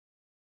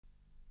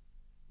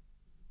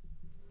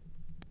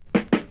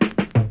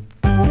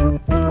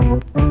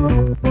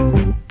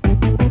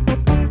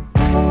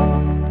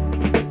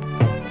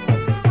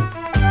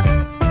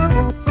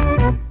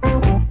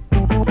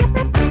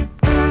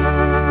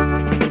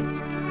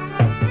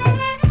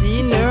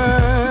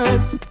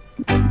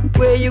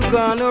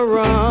gonna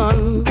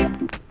run?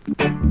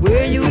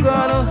 Where you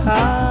gonna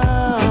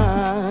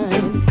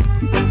hide?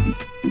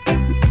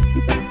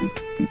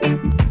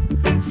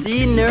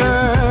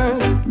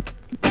 Sinners,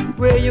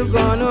 where you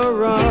gonna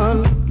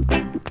run?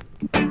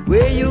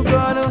 Where you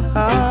gonna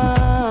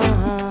hide?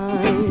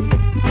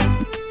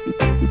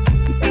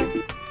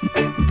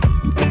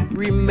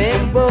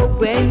 Remember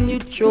when you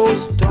chose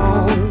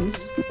stones?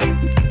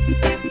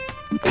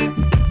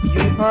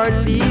 You are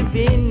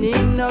living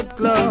in a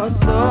glass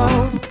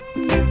house.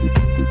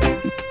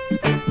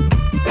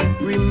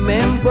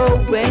 Remember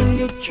when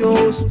you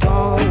chose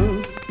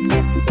stones?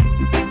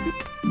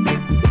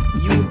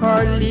 You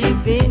are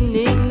living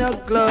in a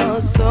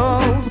glass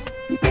house.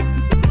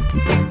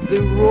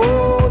 The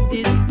road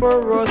is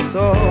for us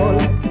all.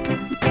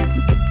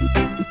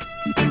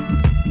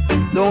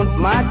 Don't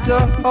matter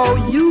how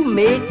you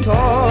may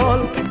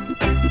tall.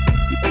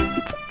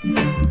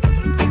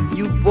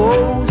 You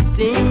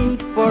boasting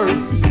for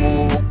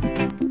seas.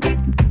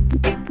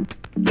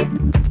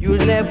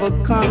 You'll never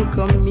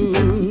conquer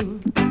me.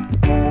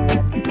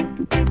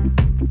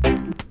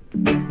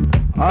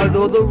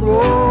 Although the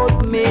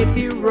road may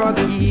be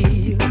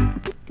rocky,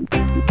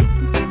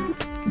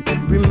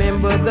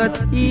 remember that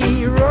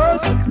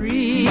heroes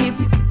creep.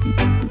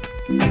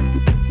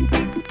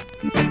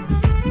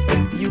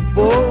 You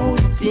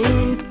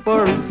boasting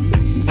for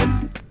seas,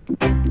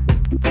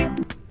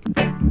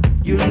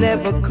 you'll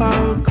never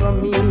conquer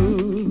me.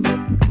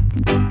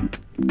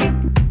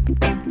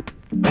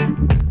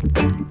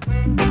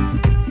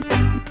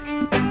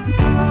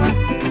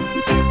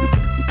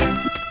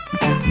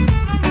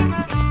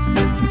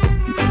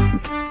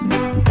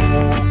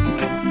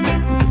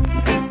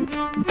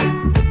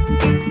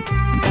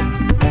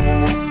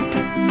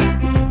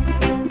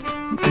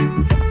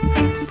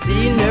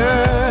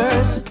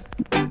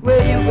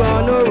 Where you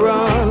gonna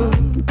run?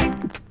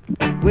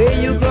 Where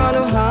you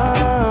gonna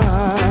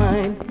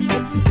hide?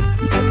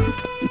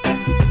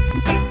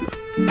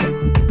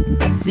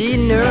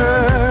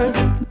 Sinners,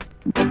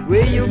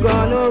 where you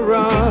gonna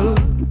run?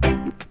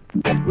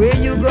 Where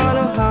you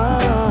gonna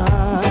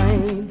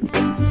hide?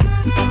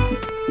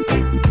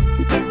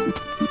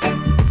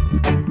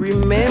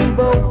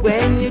 Remember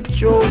when you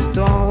chose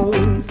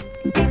stones?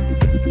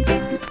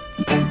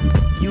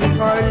 You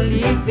are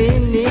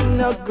living in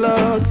a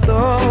glass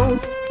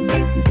house.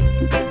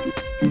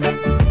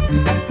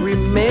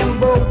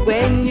 Remember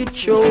when you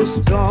chose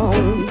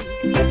stones?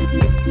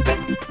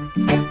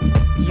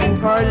 You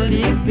are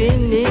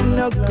living in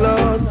a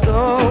glass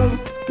house.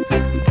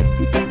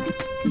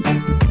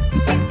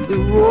 The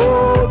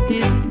road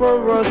is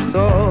for us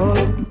all.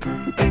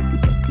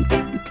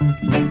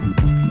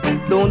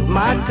 Don't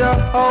matter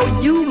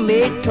how you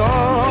may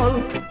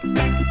tall.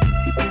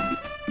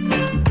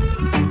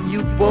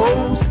 You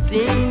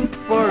boasting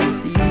for a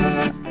seat.